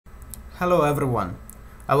Hello everyone,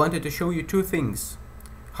 I wanted to show you two things: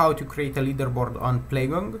 how to create a leaderboard on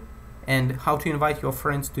Playgong and how to invite your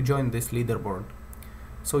friends to join this leaderboard.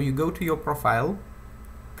 So you go to your profile,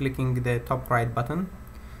 clicking the top right button,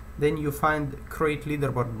 then you find create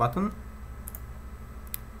leaderboard button,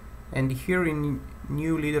 and here in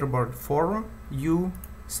new leaderboard form you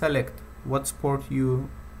select what sport you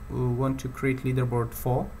want to create leaderboard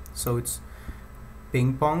for. So it's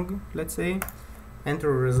ping pong, let's say.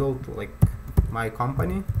 Enter a result like my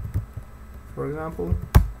company, for example,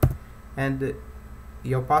 and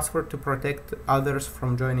your password to protect others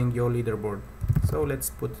from joining your leaderboard. So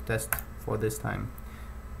let's put test for this time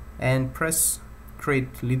and press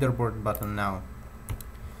create leaderboard button. Now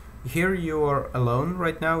here you are alone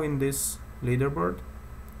right now in this leaderboard,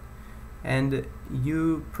 and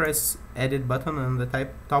you press edit button on the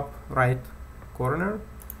top right corner,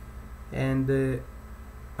 and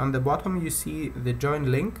on the bottom you see the join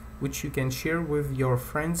link, which you can share with your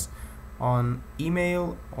friends on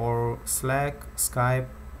email or Slack, Skype,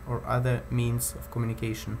 or other means of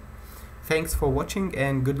communication. Thanks for watching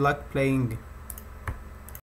and good luck playing.